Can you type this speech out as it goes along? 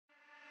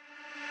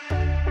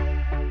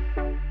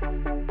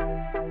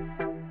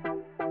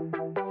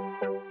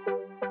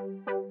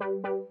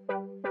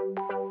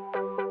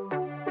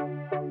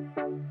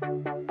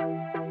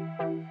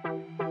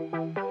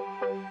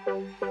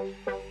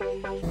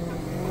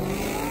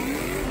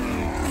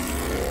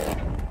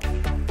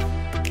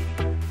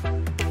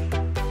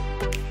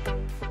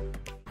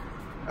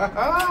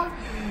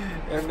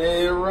And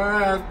they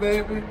arrived,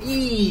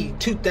 baby.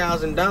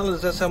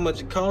 $2,000, that's how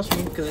much it cost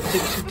me, because it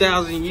took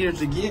 2,000 years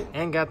to get.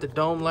 And got the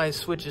dome light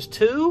switches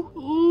too.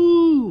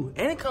 Ooh,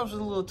 and it comes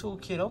with a little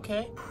toolkit,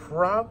 okay.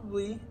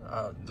 Probably,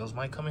 those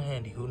might come in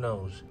handy, who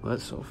knows.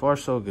 But so far,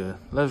 so good.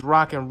 Let's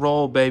rock and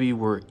roll, baby,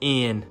 we're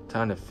in.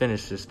 Time to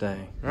finish this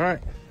thing. All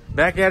right,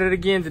 back at it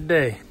again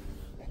today.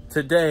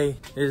 Today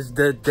is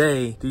the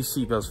day these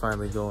seatbelts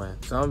finally go in.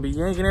 So I'm gonna be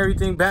yanking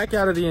everything back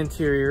out of the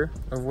interior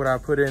of what I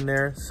put in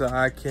there so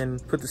I can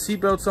put the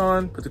seatbelts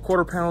on, put the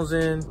quarter panels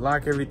in,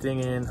 lock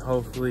everything in,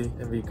 hopefully,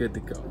 and be good to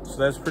go. So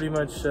that's pretty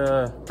much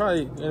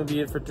probably gonna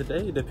be it for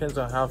today. It depends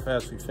on how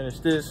fast we finish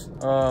this.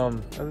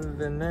 Other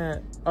than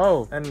that,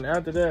 oh, and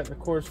after that, of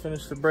course,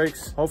 finish the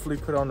brakes. Hopefully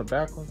put on the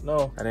back one.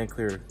 No, I didn't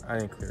clear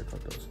cut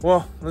those.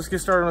 Well, let's get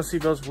started on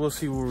seatbelts. We'll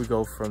see where we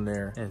go from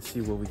there and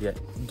see what we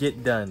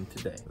get done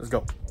today. Let's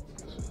go.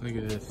 Look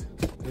at this.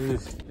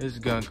 It's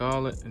gunk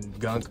all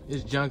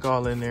it's junk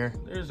all in there.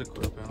 There's a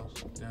quarter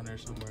panels down there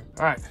somewhere.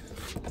 All right,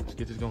 let's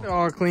get this going.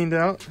 All cleaned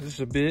out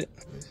just a bit.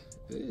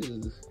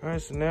 All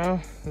right, so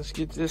now let's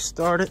get this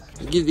started.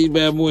 Let's get these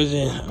bad boys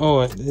in.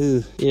 Oh,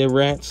 yeah,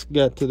 rats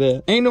got to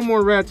that. Ain't no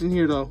more rats in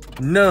here though.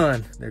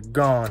 None. They're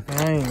gone.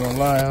 I ain't gonna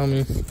lie,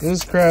 homie.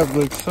 This crap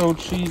looks so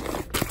cheap.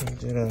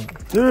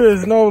 There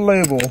is no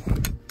label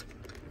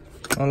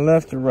on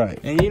left or right.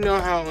 And you know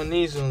how on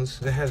these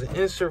ones, it has an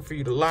insert for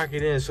you to lock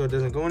it in so it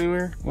doesn't go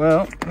anywhere?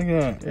 Well, look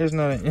at that. There's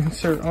not an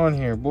insert on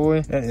here,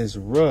 boy. That is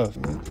rough.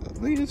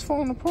 Look, it's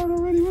falling apart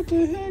already. What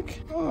the heck?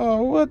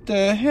 Oh, what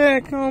the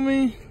heck,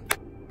 homie?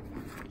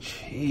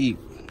 Cheap.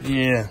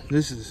 Yeah,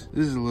 this is a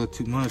little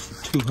too much for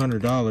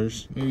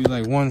 $200. Maybe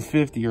like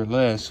 $150 or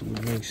less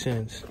would make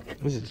sense.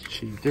 This is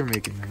cheap. They're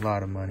making a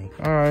lot of money.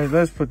 All right,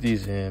 let's put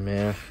these in,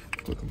 man.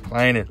 Quit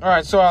complaining. All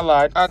right, so I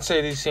lied. I'd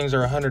say these things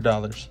are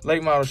 $100.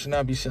 Late model should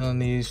not be selling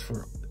these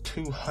for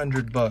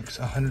 $200,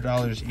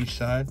 $100 each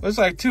side. It's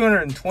like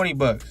 220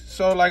 bucks.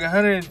 So like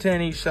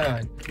 110 each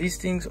side. These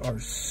things are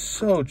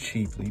so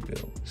cheaply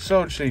built.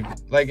 So cheap.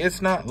 Like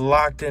it's not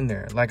locked in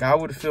there. Like I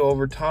would feel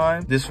over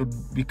time, this would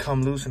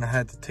become loose and I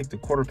had to take the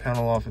quarter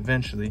panel off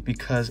eventually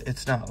because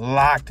it's not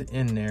locked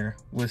in there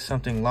with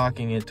something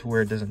locking it to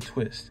where it doesn't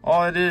twist.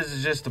 All it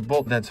is just the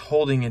bolt that's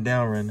holding it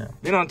down right now.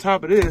 Then on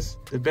top of this,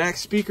 the back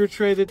speaker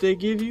tray that they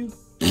give you,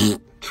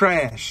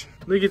 trash.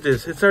 Look at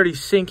this, it's already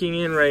sinking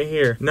in right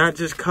here. Not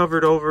just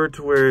covered over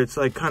to where it's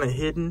like kind of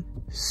hidden.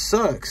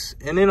 Sucks.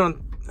 And then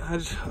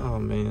oh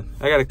man,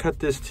 I gotta cut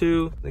this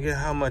too. Look at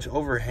how much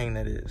overhang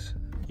that is.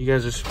 You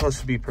guys are supposed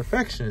to be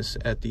perfectionists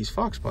at these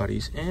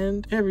FOXBODYs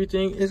and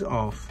everything is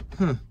off.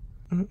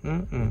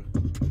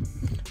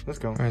 Let's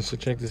go. All right, so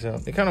check this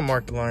out. They kind of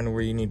mark the line of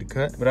where you need to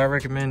cut, but I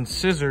recommend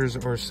scissors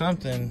or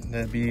something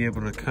that be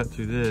able to cut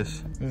through this.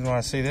 The reason why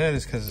I say that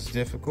is because it's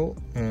difficult.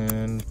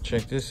 And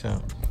check this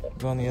out.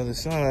 On the other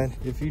side,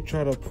 if you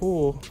try to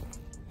pull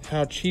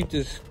how cheap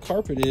this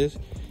carpet is,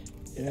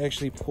 it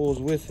actually pulls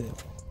with it.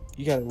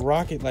 You gotta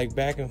rock it like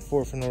back and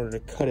forth in order to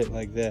cut it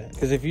like that.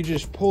 Because if you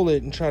just pull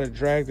it and try to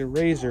drag the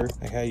razor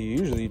like how you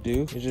usually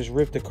do, you just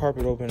rip the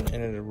carpet open and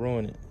it'll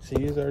ruin it. See,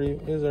 it's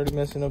already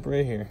messing up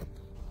right here.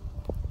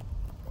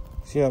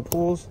 See how it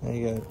pulls? Now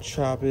you gotta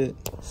chop it,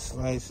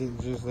 slice it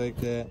just like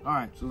that. All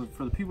right, so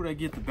for the people that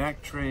get the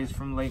back trays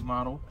from late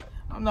model,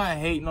 I'm not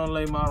hating on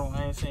late model,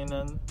 I ain't saying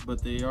nothing,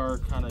 but they are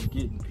kind of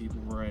getting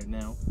people right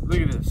now. Look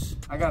at this.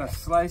 I gotta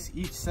slice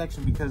each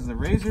section because the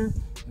razor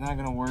is not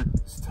gonna work.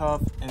 It's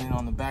tough, and then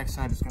on the back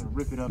side, it's gonna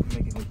rip it up and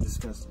make it look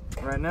disgusting.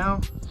 Right now,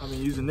 I've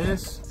been using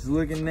this. It's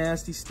looking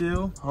nasty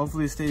still.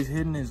 Hopefully it stays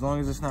hidden as long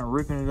as it's not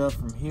ripping it up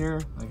from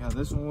here, like how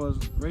this one was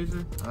with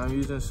razor. I'm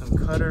using some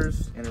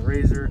cutters and a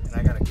razor, and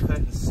I gotta cut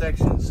in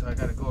sections. So I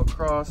gotta go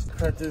across,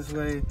 cut this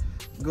way,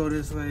 go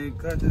this way,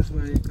 cut this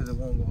way, because it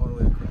won't go all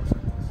the way across.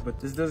 But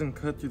this doesn't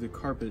cut through the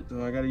carpet,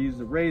 so I gotta use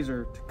the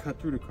razor to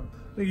cut through the carpet.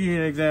 Let me give you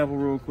an example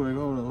real quick.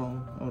 Hold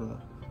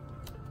on.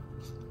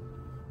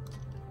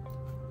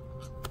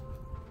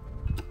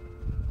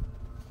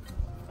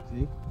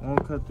 See,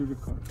 won't cut through the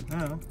carpet.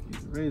 Now,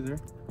 use the razor,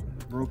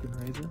 a broken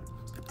razor,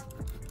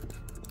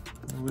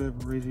 or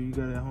whatever razor you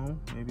got at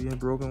home. Maybe a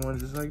broken one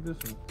just like this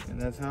one.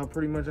 And that's how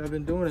pretty much I've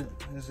been doing it.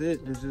 That's it.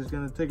 It's just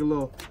gonna take a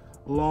little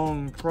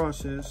long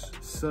process.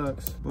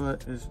 Sucks,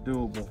 but it's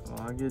doable. So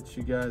I'll get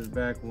you guys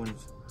back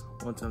once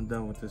I'm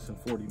done with this in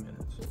 40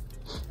 minutes.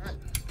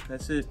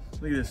 That's it.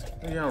 Look at this.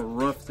 Look at how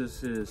rough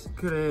this is.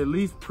 Could have at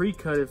least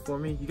pre-cut it for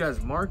me. You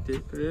guys marked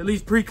it. Could have at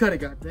least pre-cut it,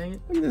 god dang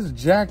it. Look at this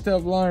jacked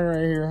up line right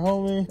here,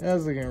 homie.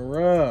 That's looking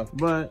rough.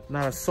 But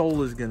not a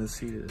soul is gonna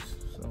see this.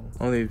 So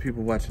only the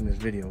people watching this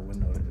video would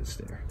know that it's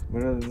there.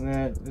 But other than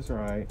that, it's all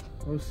right.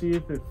 We'll see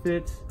if it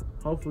fits.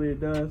 Hopefully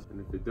it does.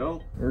 And if it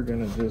don't, we're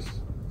gonna just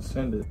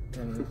send it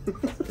and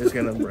it's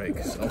gonna break.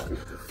 So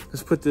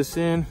let's put this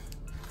in.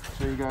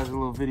 Show you guys a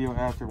little video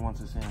after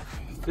once it's in.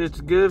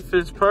 Fits good,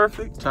 fits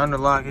perfect. Time to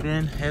lock it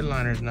in.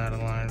 Headliner's not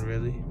aligned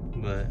really,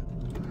 but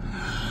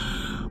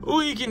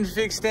we can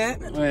fix that.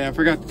 Oh yeah, I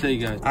forgot to tell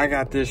you guys. I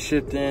got this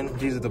shipped in.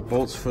 These are the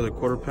bolts for the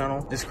quarter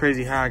panel. It's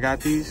crazy how I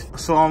got these.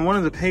 So on one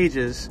of the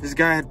pages, this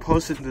guy had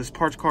posted this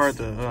parts car at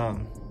the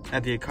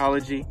at the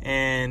Ecology,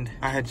 and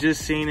I had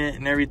just seen it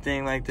and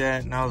everything like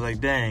that, and I was like,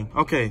 dang.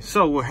 Okay,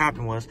 so what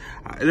happened was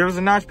there was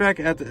a notchback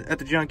at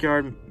the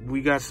junkyard.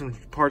 We got some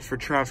parts for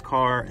Trav's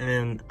car, and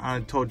then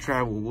I told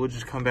Trav, well, we'll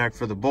just come back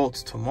for the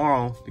bolts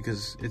tomorrow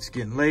because it's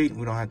getting late and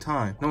we don't have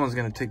time. No one's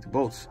gonna take the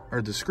bolts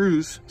or the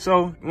screws.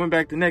 So went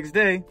back the next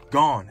day,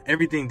 gone.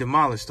 Everything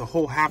demolished. The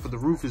whole half of the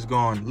roof is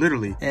gone,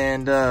 literally.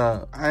 And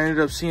I ended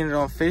up seeing it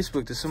on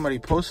Facebook that somebody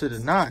posted a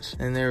notch,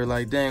 and they were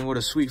like, dang, what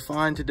a sweet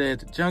find today at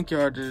the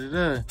junkyard.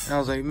 And I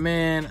was like,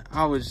 man,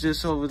 I was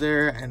just over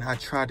there and I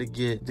tried to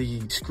get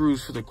the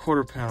screws for the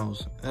quarter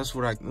panels. That's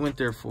what I went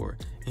there for.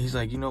 And he's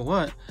like, you know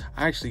what?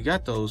 I actually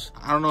got those.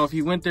 I don't know if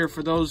he went there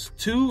for those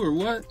too or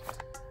what,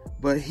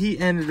 but he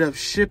ended up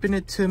shipping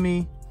it to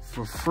me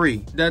for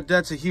free.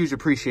 That's a huge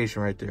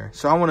appreciation right there.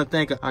 So I want to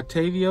thank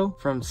Octavio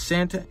from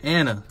Santa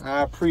Ana.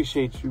 I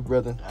appreciate you,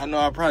 brother. I know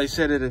I probably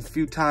said it a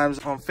few times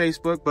on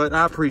Facebook, but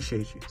I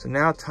appreciate you. So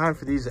now time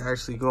for these to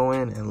actually go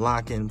in and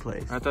lock in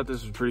place. I thought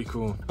this was pretty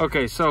cool.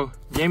 Okay, so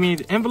gave me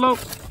the envelope.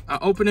 I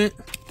opened it.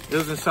 It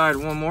was inside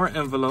one more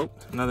envelope,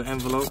 another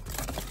envelope.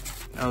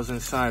 I was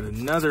inside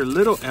another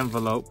little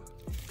envelope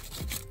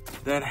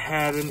that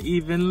had an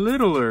even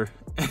littler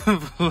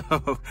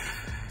envelope.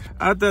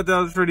 I thought that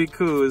was pretty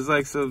cool. It's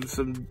like some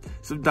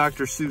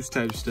Dr. Seuss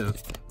type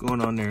stuff going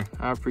on there.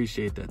 I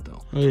appreciate that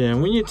though. Oh yeah,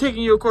 when you're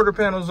taking your quarter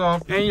panels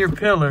off and your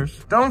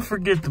pillars, don't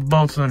forget the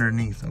bolts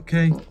underneath,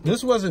 okay?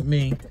 This wasn't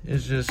me.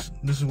 It's just,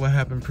 this is what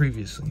happened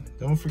previously.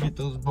 Don't forget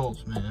those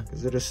bolts, man,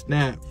 because it'll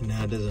snap.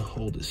 Now it doesn't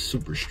hold its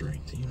super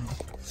strength, you know?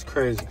 It's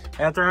crazy.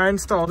 After I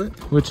installed it,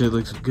 which it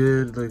looks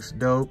good, it looks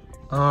dope.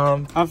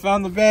 I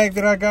found the bag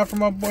that I got from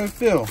my boy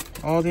Phil.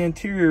 All the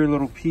interior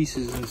little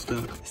pieces and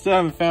stuff. Still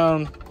haven't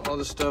found all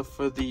the stuff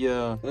for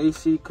the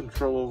AC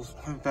controls.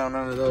 I haven't found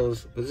none of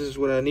those, but this is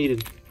what I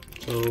needed.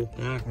 So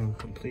now I can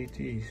complete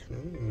these.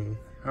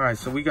 All right,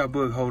 so we got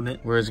Boog holding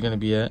it where it's gonna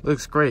be at.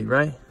 Looks great,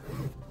 right?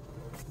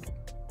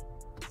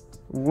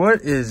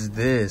 What is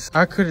this?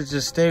 I could have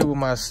just stayed with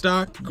my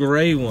stock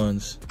gray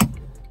ones.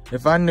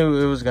 If I knew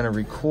it was gonna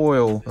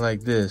recoil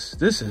like this.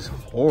 This is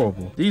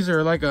horrible. These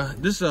are like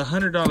this is a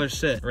 $100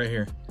 set right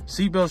here.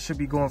 Seatbelts should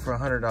be going for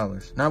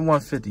 $100, not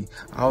 $150.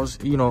 I was,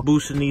 you know,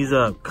 boosting these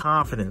up.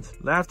 Confidence.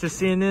 After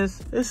seeing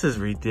this is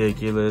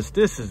ridiculous.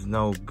 This is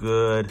no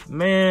good.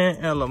 Man,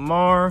 and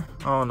Lamar,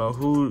 I don't know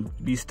who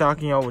be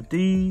stocking y'all with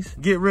these.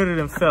 Get rid of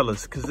them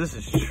fellas, because this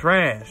is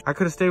trash. I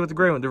could have stayed with the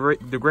gray one.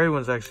 The gray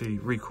one's actually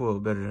recoil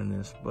better than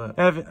this, but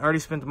I haven't already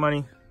spent the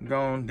money.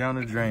 Gone down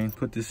the drain.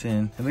 Put this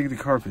in. And look at the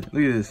carpet.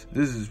 Look at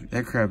this.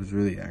 That crap is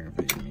really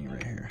aggravating me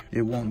right here.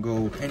 It won't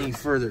go any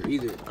further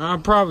either. I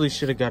probably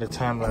should have got a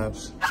time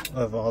lapse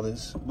of all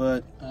this,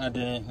 but I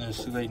didn't.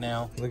 It's too late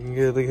now. Looking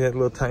good. Look at that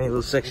little tiny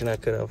little section I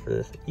cut out for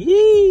this.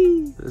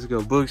 Yee! Let's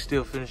go. Boog's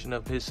still finishing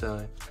up his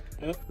side.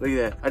 Yep. Look at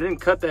that. I didn't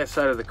cut that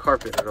side of the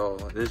carpet at all.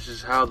 This is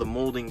just how the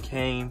molding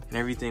came and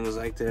everything was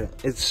like that.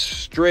 It's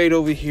straight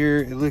over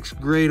here. It looks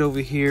great over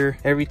here.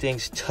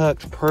 Everything's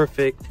tucked,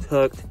 perfect,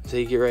 tucked.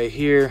 Take it right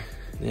here.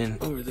 Then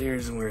over there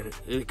is where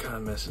it kind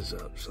of messes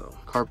up. So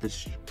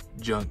carpet's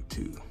junk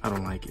too. I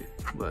don't like it,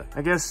 but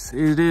I guess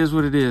it is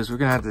what it is. We're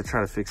gonna have to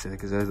try to fix that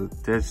because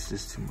that's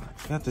just too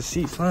much. Got the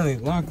seat finally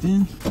locked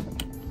in.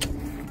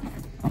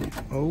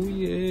 Oh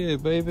yeah,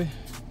 baby.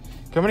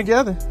 Coming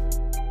together.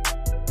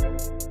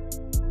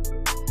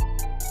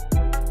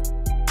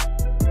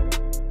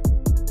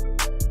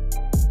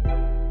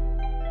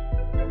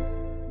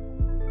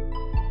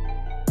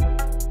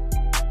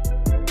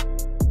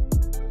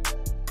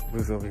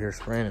 Who's over here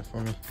spraying it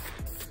for me?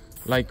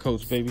 Light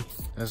coats, baby.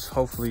 That's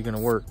hopefully gonna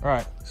work. All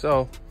right,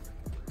 so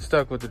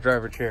stuck with the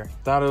driver chair.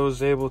 Thought it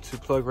was able to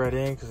plug right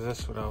in because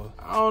that's what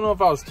I don't know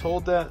if I was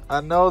told that.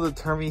 I know the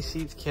Termi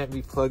seats can't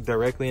be plugged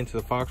directly into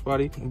the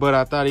FOXBODY, but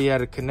I thought he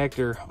had a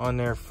connector on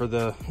there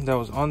that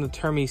was on the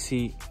Termi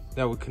seat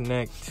that would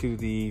connect to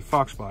the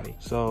FOXBODY.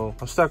 So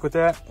I'm stuck with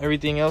that.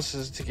 Everything else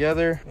is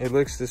together. It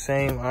looks the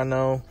same, I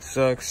know,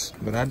 sucks,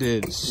 but I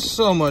did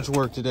so much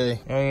work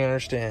today. I don't even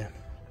understand.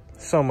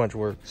 So much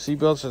work.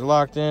 Seatbelts are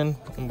locked in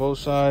on both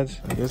sides.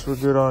 I guess we're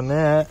good on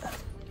that.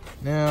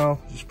 Now,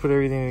 just put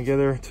everything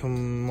together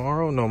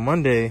tomorrow. No,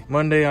 Monday.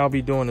 Monday, I'll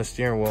be doing the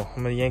steering wheel.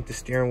 I'm gonna yank the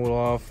steering wheel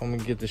off. I'm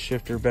gonna get the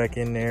shifter back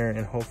in there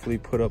and hopefully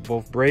put up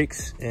both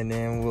brakes. And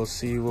then we'll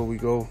see where we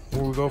go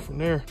from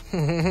there.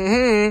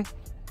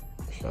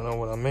 Y'all know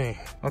what I mean.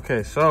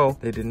 Okay, so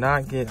they did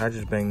not get, I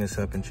just banged this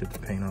up and chipped the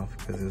paint off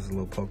because it was a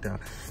little poked out.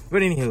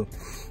 But anywho,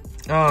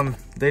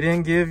 they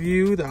didn't give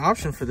you the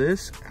option for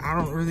this. I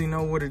don't really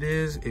know what it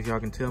is, if y'all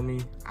can tell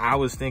me. I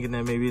was thinking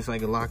that maybe it's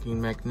like a locking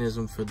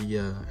mechanism for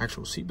the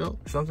actual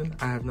seatbelt or something.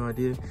 I have no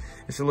idea.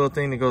 It's a little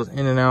thing that goes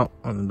in and out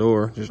on the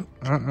door. Just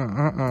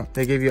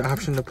They gave you an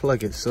option to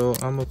plug it. So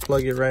I'm gonna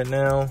plug it right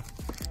now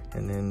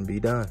and then be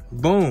done.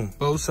 Boom,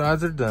 both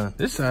sides are done.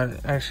 This side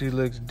actually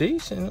looks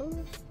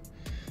decent.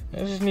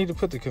 I just need to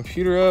put the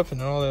computer up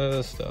and all that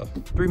other stuff.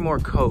 3 more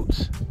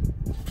coats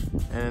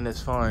and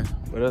it's fine.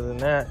 But other than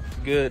that,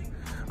 good.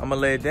 I'm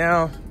gonna lay it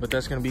down, but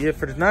that's gonna be it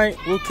for tonight.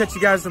 We'll catch you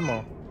guys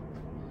tomorrow.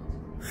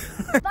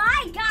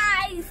 Bye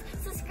guys,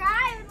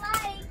 subscribe,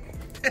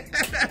 like.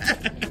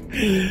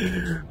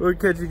 We'll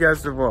catch you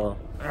guys tomorrow.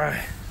 All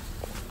right.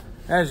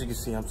 As you can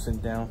see, I'm sitting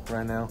down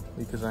right now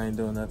because I ain't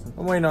doing nothing.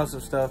 I'm waiting on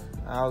some stuff.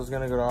 I was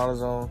gonna go to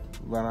AutoZone,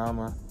 but I'm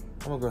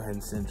gonna go ahead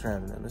and send Trav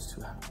and them. It's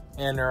too hot.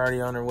 And they're already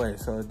on their way,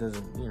 so it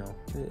doesn't, you know,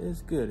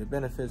 it's good. It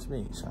benefits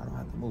me, so I don't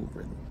have to move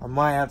really. I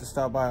might have to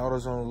stop by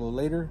AutoZone a little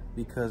later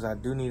because I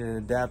do need an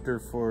adapter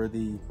for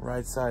the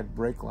right side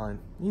brake line.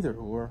 Either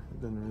or,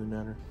 it doesn't really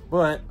matter.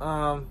 But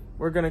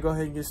we're gonna go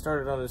ahead and get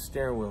started on the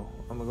steering wheel.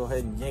 I'm gonna go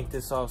ahead and yank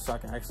this off so I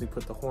can actually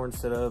put the horn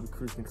set up,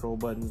 cruise control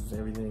buttons,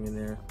 everything in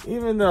there.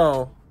 Even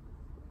though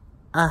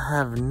I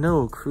have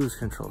no cruise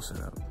control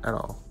set up at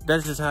all.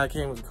 That's just how it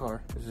came with the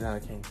car. This is how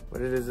it came.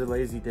 But it is a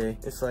lazy day.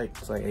 It's like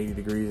 80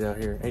 degrees out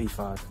here,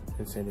 85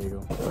 in San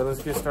Diego. So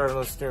let's get started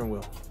on the steering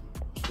wheel.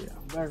 Yeah,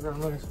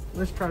 background noise.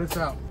 Let's try this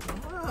out.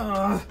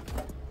 How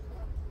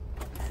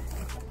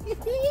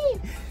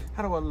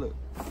do I look?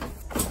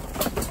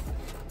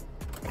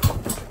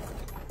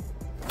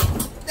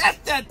 That's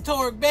that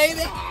torque,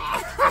 baby. All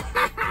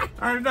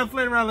right, enough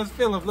playing around. Let's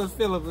fill up. Let's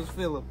fill up. Let's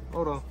fill up.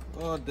 Hold on.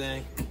 Oh,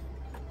 dang.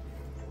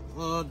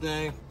 Oh,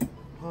 dang.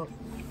 Oh.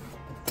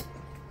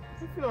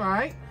 You feel all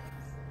right.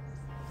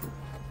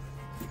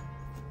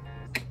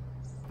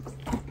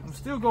 I'm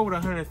still going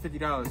with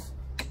 $150.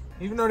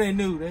 Even though they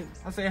knew,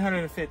 I say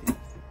 $150.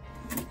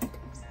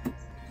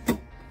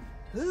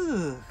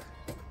 Ugh.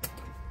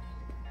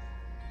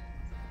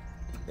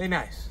 They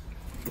nice.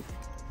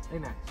 They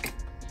nice.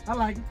 I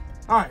like it.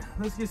 All right,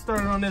 let's get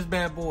started on this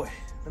bad boy.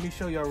 Let me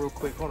show y'all real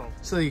quick. Hold on.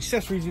 So the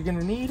accessories you're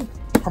gonna need: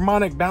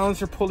 harmonic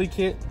balancer pulley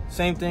kit,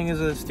 same thing as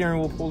a steering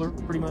wheel puller,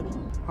 pretty much.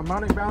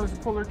 Harmonic balancer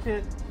puller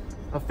kit,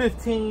 a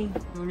 15.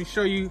 Let me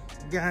show you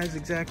guys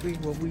exactly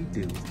what we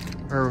do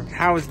or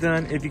how it's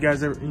done. If you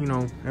guys ever,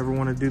 ever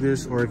want to do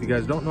this, or if you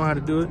guys don't know how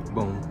to do it,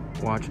 boom,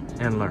 watch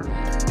and learn.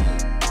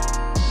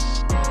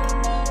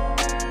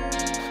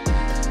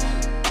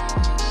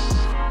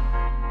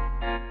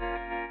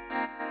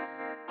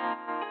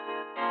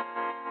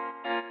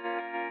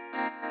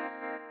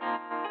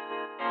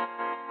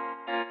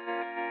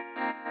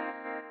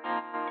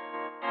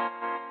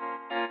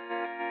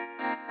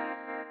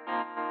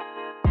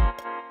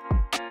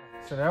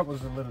 So that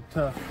was a little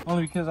tough,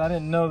 only because I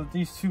didn't know that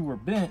these two were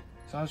bent.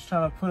 So I was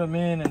trying to put them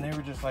in and they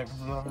were just like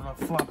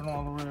flopping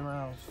all the way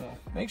around. So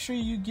make sure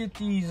you get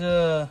these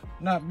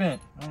not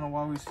bent. I don't know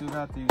why we still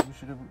got these. We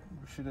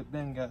should have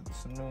been got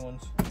some new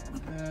ones.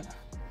 Like that.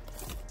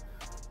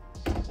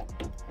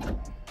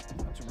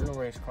 That's a real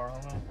race car,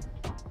 I don't know.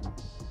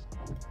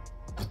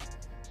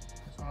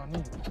 That's all I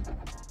need.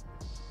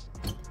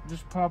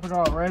 Just pop it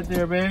off right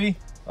there, baby.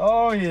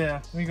 Oh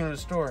yeah, we go to the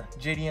store,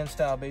 JDM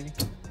style, baby.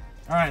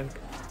 All right.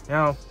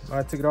 Now,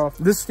 I took it off.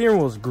 This steering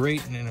wheel is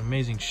great and in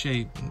amazing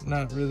shape.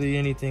 Not really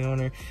anything on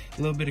there.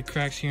 A little bit of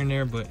cracks here and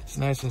there, but it's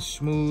nice and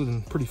smooth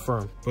and pretty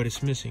firm. But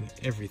it's missing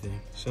everything.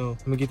 So I'm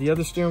gonna get the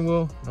other steering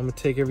wheel. I'm gonna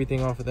take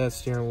everything off of that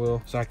steering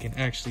wheel so I can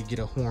actually get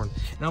a horn.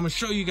 And I'm gonna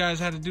show you guys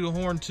how to do the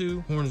horn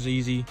too. Horn's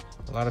easy.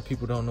 A lot of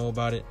people don't know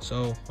about it.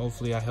 So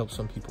hopefully I help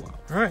some people out.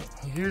 All right,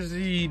 here's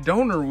the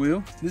donor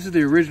wheel. This is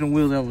the original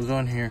wheel that was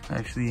on here,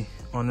 actually,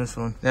 on this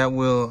one. That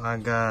wheel I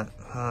got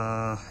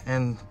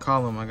and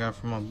column I got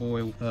from my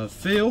boy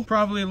Phil,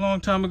 probably a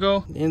long time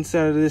ago.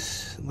 Inside of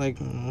this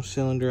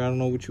cylinder, I don't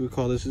know what you would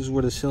call this. This is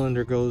where the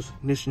cylinder goes,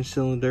 ignition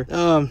cylinder.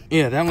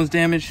 Yeah, that one's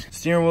damaged.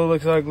 Steering wheel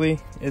looks ugly.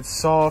 It's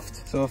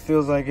soft, so it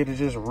feels like it'll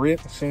just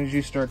rip as soon as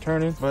you start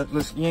turning. But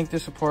let's yank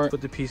this apart,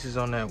 put the pieces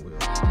on that wheel.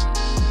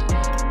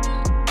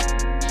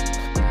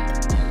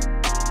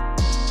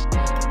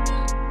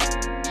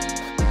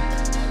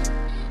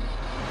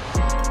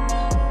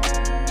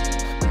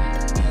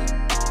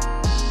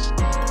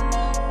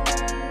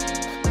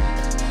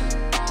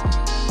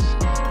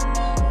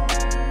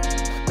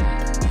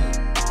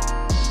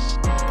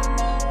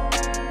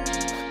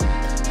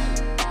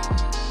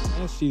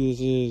 See,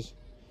 this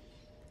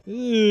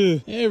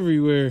is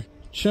everywhere.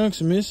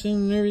 Chunks missing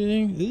and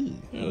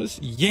everything. Now let's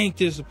yank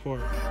this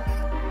apart.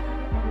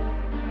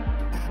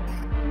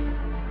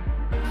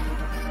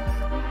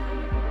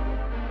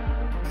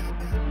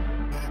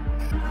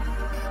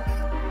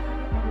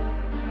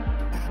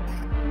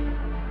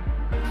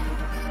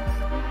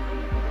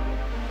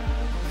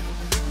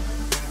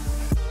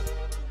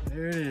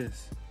 There it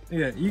is.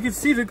 Yeah, you can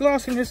see the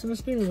glossiness in the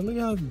steering wheel. Look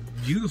how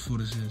beautiful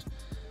this is.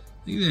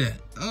 Look at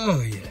that.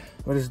 Oh yeah.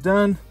 But it's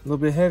done. A little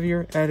bit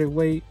heavier, added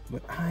weight,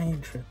 but I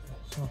ain't tripping.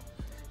 So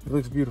it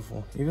looks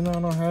beautiful. Even though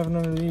I don't have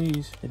none of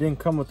these, it didn't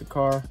come with the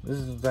car. This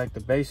is like the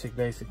basic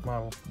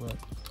model, but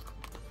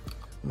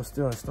I'm gonna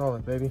still install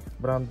it, baby.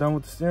 But I'm done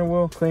with the steering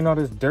wheel. Clean all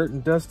this dirt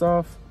and dust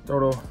off.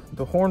 Throw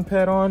the horn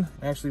pad on.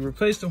 Actually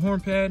replace the horn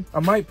pad. I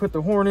might put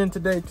the horn in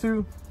today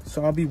too,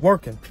 so I'll be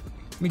working.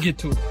 Let me get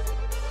to it.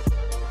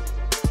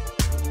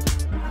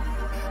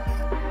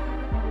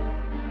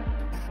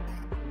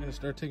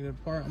 Start taking it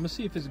apart. I'm gonna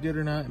see if it's good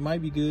or not. It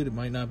might be good, it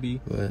might not be,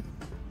 but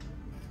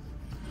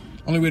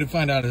Only way to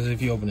find out is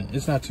if you open it.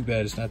 It's not too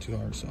bad, it's not too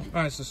hard. So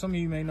all right, so some of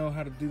you may know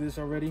how to do this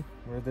already,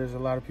 where there's a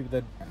lot of people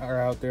that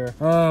are out there,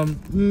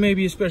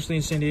 maybe especially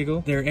in San Diego,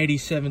 their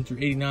 87 through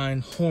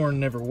 89 horn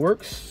never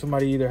works.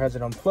 Somebody either has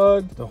it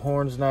unplugged, the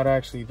horn's not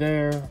actually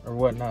there, or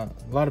whatnot.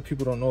 A lot of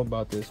people don't know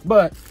about this,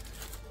 but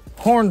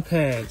horn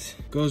pads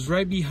goes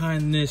right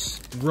behind this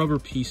rubber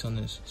piece on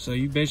this. So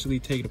you basically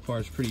take it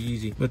apart, it's pretty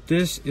easy. But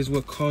this is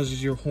what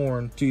causes your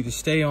horn to either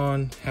stay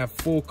on, have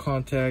full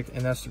contact,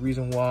 and that's the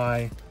reason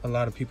why a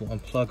lot of people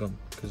unplug them,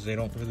 because they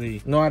don't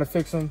really know how to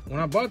fix them. When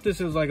I bought this,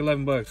 it was like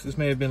 11 bucks. This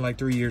may have been like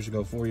 3 years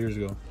ago, 4 years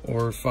ago,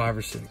 or 5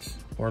 or 6,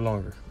 or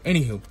longer.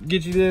 Anywho,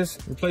 get you this,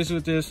 replace it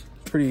with this,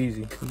 it's pretty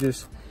easy. You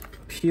just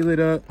peel it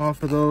up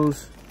off of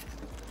those.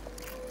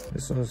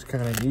 This one's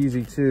kind of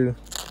easy too.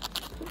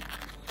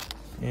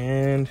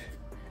 And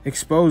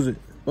expose it,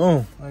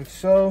 boom, like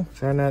so.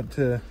 Try not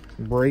to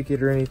break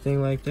it or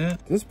anything like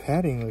that. This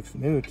padding looks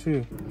new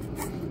too.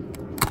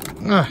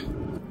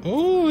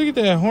 Oh, look at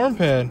that horn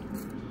pad.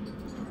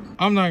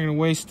 I'm not gonna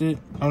waste it.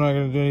 I'm not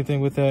gonna do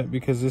anything with that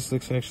because this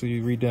looks actually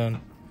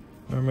redone.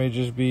 Or it may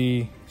just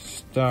be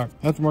stock.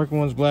 Aftermarket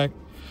one's black.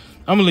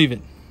 I'm gonna leave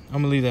it. I'm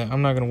gonna leave that.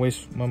 I'm not gonna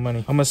waste my money.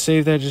 I'm gonna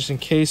save that just in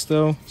case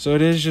though. So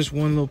it is just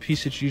one little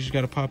piece that you just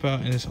gotta pop out,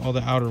 and it's all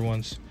the outer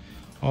ones.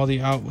 All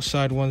the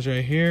outside ones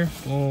right here.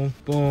 Boom,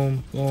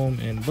 boom, boom,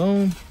 and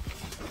boom.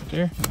 Right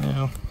there.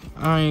 Now,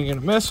 I ain't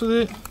gonna mess with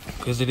it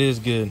because it is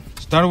good.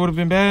 Thought it would have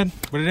been bad,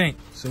 but it ain't.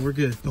 So we're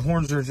good. The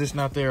horns are just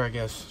not there, I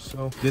guess.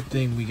 So good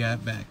thing we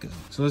got back up.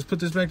 So let's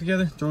put this back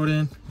together, throw it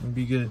in, and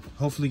be good.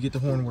 Hopefully get the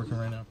horn working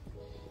right now.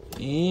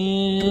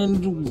 And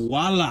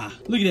voila.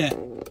 Look at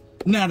that.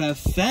 Not a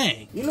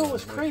thing. You know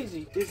what's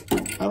crazy?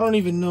 I don't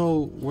even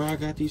know where I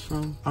got these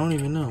from. I don't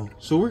even know.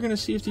 So we're gonna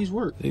see if these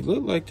work. They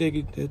look like they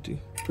do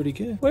pretty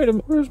good. Wait a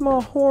minute, where's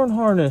my horn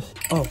harness?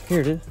 Oh,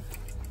 here it is.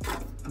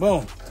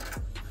 Boom.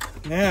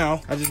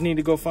 Now, I just need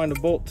to go find a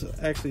bolt to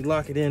actually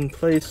lock it in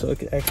place so it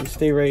can actually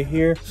stay right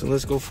here. So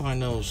let's go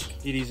find those.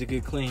 Get these a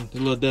good clean.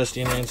 They're a little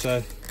dusty on the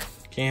inside.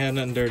 Can't have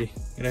nothing dirty.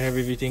 Gotta have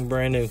everything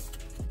brand new.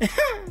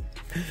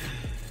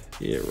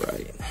 Yeah,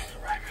 right.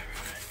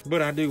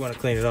 But I do want to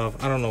clean it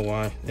off. I don't know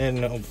why.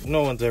 And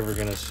no one's ever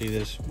gonna see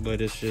this,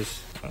 but it's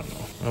just, I don't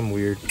know. I'm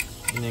weird.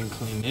 And then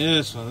clean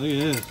this one. Look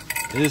at this.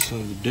 This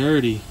one's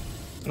dirty.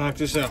 Knock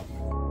this out.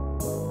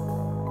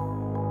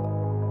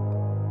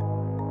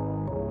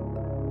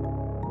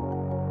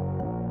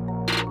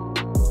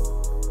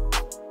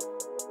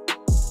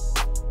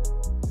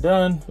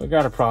 Done. We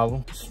got a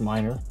problem. It's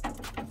minor.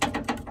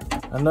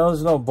 I know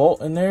there's no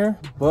bolt in there,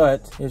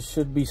 but it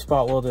should be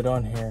spot welded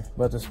on here.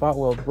 But the spot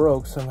weld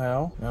broke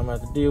somehow. Now I'm gonna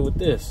have to deal with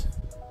this.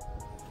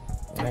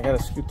 And I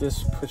gotta scoot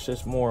this, push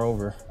this more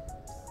over.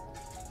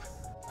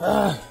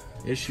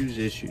 Issues.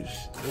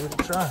 Give it a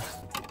try.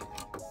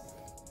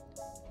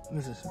 What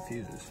is this? Some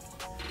fuses.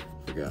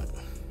 Forgot.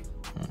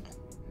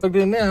 Plugged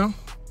in now.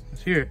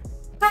 Let's hear it.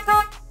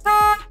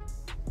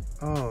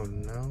 Oh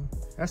no.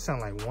 That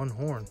sounds like one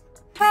horn.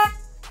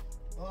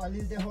 Oh, at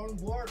least the horn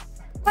work.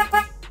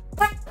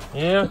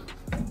 Yeah,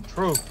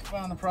 true.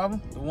 Found the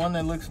problem. The one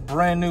that looks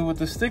brand new with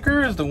the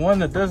sticker is the one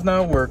that does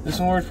not work. This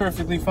one works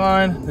perfectly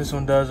fine. This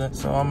one doesn't.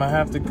 So I'm gonna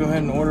have to go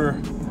ahead and order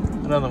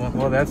another one.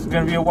 Well, that's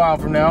gonna be a while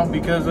from now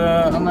because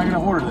I'm not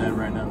gonna order that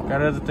right now.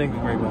 Got other things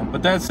to break on.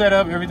 But that's set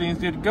up. Everything's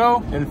good to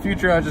go. In the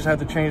future, I just have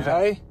to change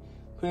that.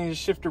 Putting the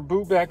shifter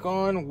boot back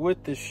on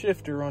with the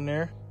shifter on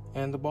there.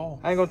 And the ball.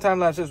 I ain't gonna time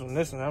lapse this one.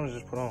 This one I'm gonna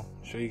just put on.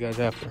 Show you guys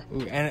after.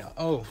 Ooh, and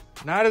oh,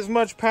 not as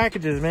much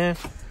packages, man.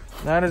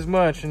 Not as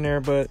much in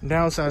there, but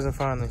downsizing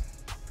finally.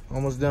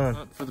 Almost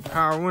done. For the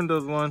power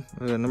windows one,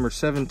 number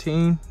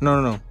 17.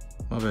 No.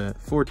 My bad.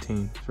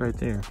 14. It's right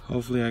there.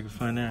 Hopefully I can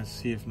find that.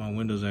 See if my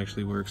windows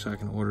actually work so I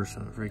can order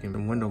some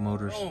freaking window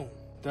motors. Oh,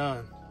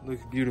 done.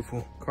 Looks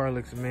beautiful. Car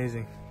looks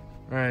amazing.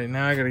 All right,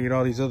 now I gotta get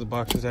all these other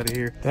boxes out of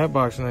here. That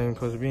box is not even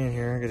supposed to be in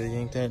here. I gotta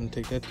yank that and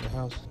take that to the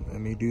house. Let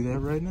me do that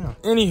right now.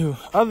 Anywho,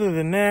 other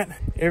than that,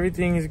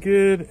 everything is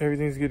good.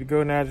 Everything's good to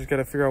go. Now I just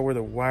gotta figure out where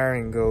the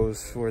wiring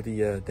goes for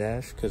the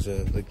dash, because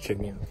like, check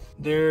me out.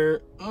 They're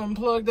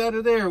unplugged out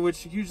of there,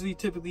 which usually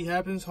typically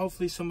happens.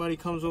 Hopefully somebody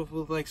comes up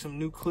with like some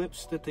new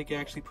clips that they can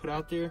actually put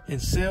out there and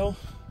sell.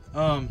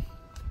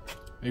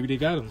 Maybe they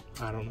got them.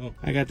 I don't know.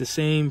 I got the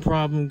same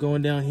problem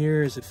going down here.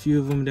 There's a few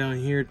of them down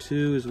here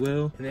too as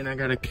well. And then I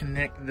gotta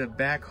connect the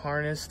back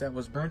harness that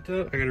was burnt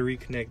up. I gotta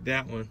reconnect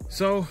that one.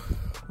 So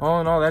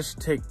all in all, that should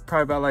take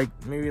probably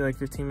about maybe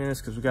 15 minutes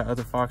because we got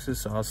other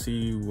Foxes. So I'll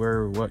see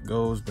where what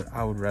goes, but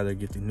I would rather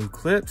get the new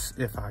clips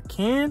if I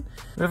can.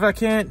 But if I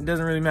can't, it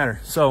doesn't really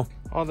matter. So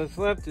all that's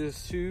left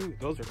is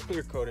those are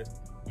clear coated.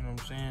 You know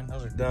what I'm saying?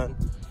 Those are done.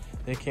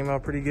 They came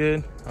out pretty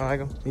good. I like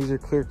them. These are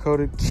clear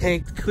coated,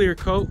 caked clear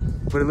coat,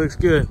 but it looks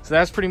good. So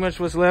that's pretty much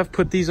what's left.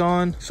 Put these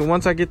on. So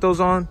once I get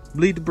those on,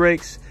 bleed the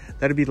brakes.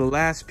 That'll be the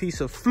last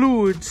piece of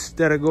fluids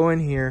that'll go in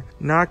here.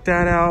 Knock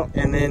that out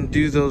and then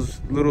do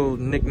those little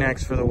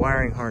knickknacks for the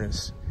wiring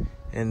harness.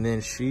 And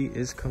then she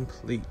is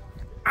complete.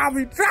 I'll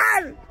be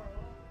driving,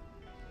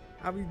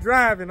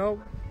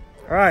 oh.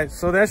 All right,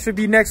 so that should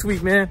be next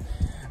week, man.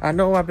 I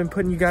know I've been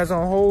putting you guys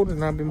on hold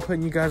and I've been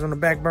putting you guys on the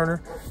back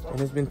burner, and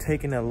it's been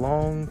taking a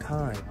long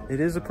time. It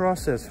is a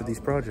process for these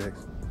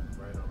projects.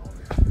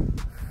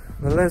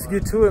 But let's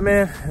get to it,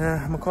 man.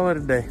 I'm gonna call it a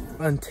day.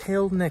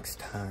 Until next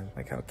time,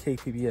 like how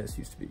KPBS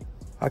used to be.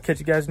 I'll catch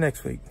you guys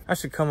next week. I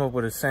should come up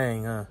with a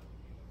saying, huh?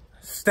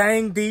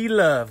 Stang D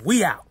love,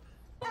 we out.